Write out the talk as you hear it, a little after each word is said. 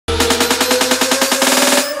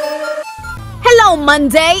Well,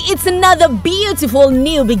 Monday, it's another beautiful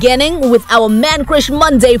new beginning with our Man Crush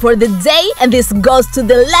Monday for the day, and this goes to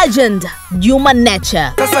the legend, Juma.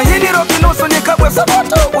 Sasa hili rokinusu nikabwe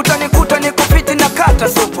sabato, utanikuta nikupiti na kata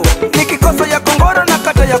supu, nikikosa ya kongoro na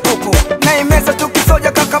kata ya kuku, na imeza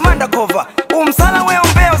tukisoja kakamanda kova, umsala we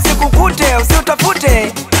umbeo usikukute,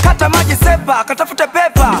 usiutafute, kata maji sepa, katafute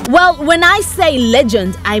pepa. Well, when I say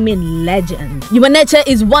legend, I mean legend. Juma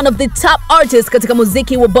is one of the top artists katika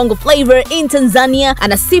muziki wa Bongo Flava in Tanzania.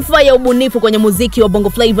 Ana sifa ya ubunifu kwenye muziki wa Bongo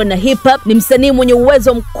Flava na hip hop. Ni msanii mwenye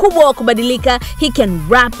uwezo mkubwa wa kubadilika. He can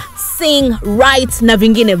rap, sing, write na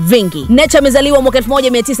vingine vingi. Nature amezaliwa mwaka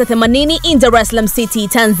 1980 in Dar es Salaam City,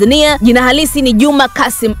 Tanzania. Jina halisi ni Juma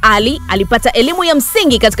Kasim Ali. Alipata elimu ya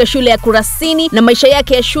msingi katika shule ya Kurasini na maisha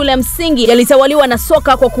yake ya shule ya msingi yalitawaliwa na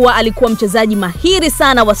soka kwa kuwa alikuwa mchezaji mahiri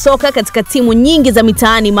sana wa soka katika timu nyingi za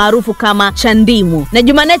mitaani maarufu kama Chandimu. Na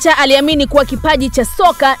Juma aliamini kuwa kipaji cha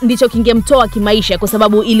soka ndicho kingemtoa kimaisha kwa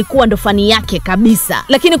sababu ilikuwa ndo fani yake kabisa.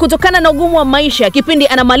 Lakini kutokana na ugumu wa maisha, kipindi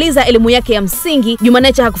anamaliza elimu yake ya msingi, Juma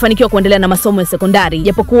hakufanikiwa kuendelea na masomo ya sekondari,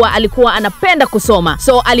 japokuwa alikuwa anapenda kusoma.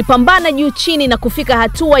 So alipambana juu chini na kufika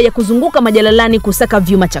hatua ya kuzunguka majalalani kusaka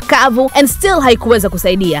vyuma chakavu, and still haikuweza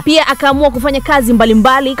kusaidia. Pia akaamua kufanya kazi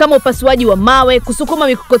mbalimbali kama upasuaji wa mawe, kusukuma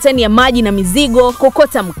mikokoteni ya maji na mizigo,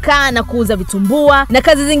 kokota mkaa na kuuza vitumbua na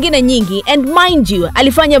kazi zingine nyingi. And mind you,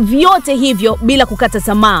 alifanya vyote hivyo bila kukata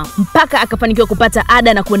tamaa mpaka akafanikiwa kupata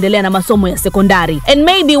ada na kuendelea na masomo ya sekondari. And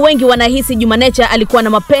maybe wengi wanahisi Juma alikuwa na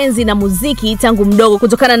mapenzi na muziki tangu mdogo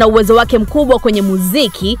kutokana na uwezo wake mkubwa kwenye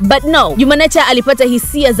muziki, but no, Juma alipata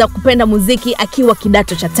hisia za kupenda muziki akiwa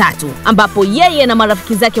kidato cha 3, ambapo yeye na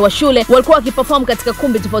marafiki zake wa shule walikuwa wakiperform katika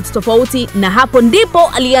kumbi tofauti, na hapo ndipo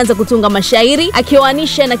alianza kutunga mashairi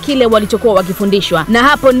akioanisha na kile walichokuwa wakifundishwa, na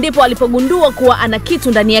hapo ndipo alipogundua kuwa ana kitu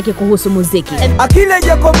ndani yake kuhusu muziki. Akile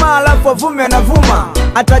jakoma alafu avume anavuma,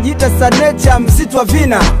 atajita sanecha msitu wa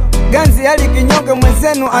vina, ganzi hali kinyonge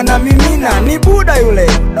mwenzenu anamimina, ni buda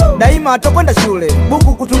yule, daima atakwenda shule,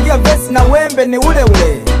 buku kutungia vesi na wembe ni ule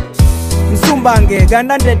ule. Msumbange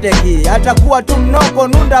gandandeteki, atakuwa tu mnoko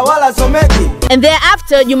nunda wala someki. And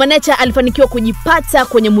thereafter, Juma alifanikiwa kujipata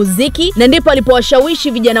kwenye muziki, na ndipo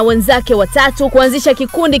alipowashawishi vijana wenzake watatu kuanzisha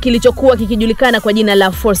kikundi kilichokuwa kikijulikana kwa jina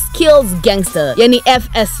la For Skills Gangster, yani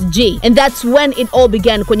FSG. And that's when it all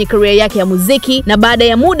began kwenye career yake ya muziki, na baada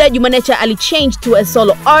ya muda Juma alichange to a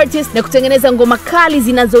solo artist na kutengeneza ngoma kali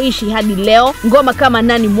zinazoishi hadi leo. Ngoma kama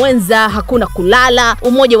Nani Mwenza, Hakuna Kulala,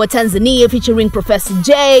 Umoja wa Tanzania featuring Professor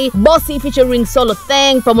J, Bossy featuring Solo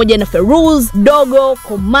Thang pamoja na Feruz, Dogo,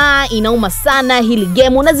 Koma, Inauma Sana, Hili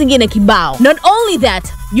Gemu na zingine kibao. Not only that,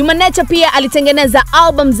 Juma pia alitengeneza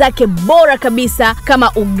album zake bora kabisa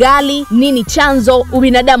kama Ugali, Nini Chanzo,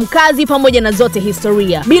 Ubinadamu Kazi pamoja na Zote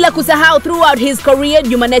Historia. Bila kusahau, throughout his career,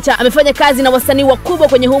 Juma amefanya kazi na wasanii wakubwa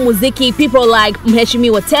kwenye huu muziki, people like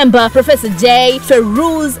Mheshimiwa Temba, Professor J,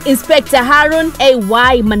 Feruz, Inspector Harun,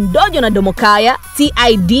 AY, Mandojo na Domokaya,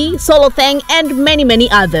 TID, Solo Thang and many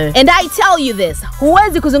other. And I tell you this,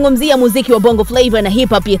 huwezi kuzungumzia muziki wa Bongo Flava na hip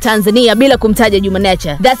hop ya Tanzania bila kumtaja Juma.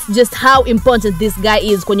 That's just how important this guy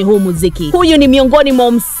is kwenye huu muziki. Huyu ni miongoni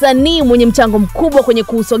mwa msanii mwenye mchango mkubwa kwenye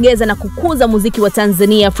kuusogeza na kukuza muziki wa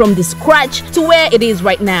Tanzania from the scratch to where it is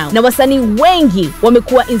right now. Na wasanii wengi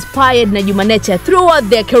wamekuwa inspired na Juma throughout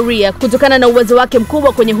their career kutokana na uwezo wake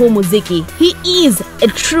mkubwa kwenye huu muziki. He is a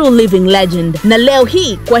true living legend. Na leo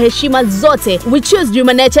hii, kwa heshima zote, we choose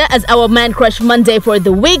Juma as our Man Crush Monday for the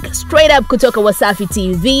week, straight up kutoka Wasafi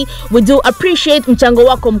TV. We do appreciate mchango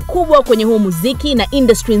wako mkubwa kwenye huu muziki na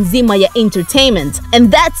industry nzima ya entertainment.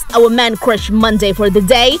 And that's our Man Crush Monday for the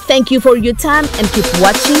day. Thank you for your time and keep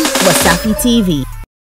watching Wasafi TV.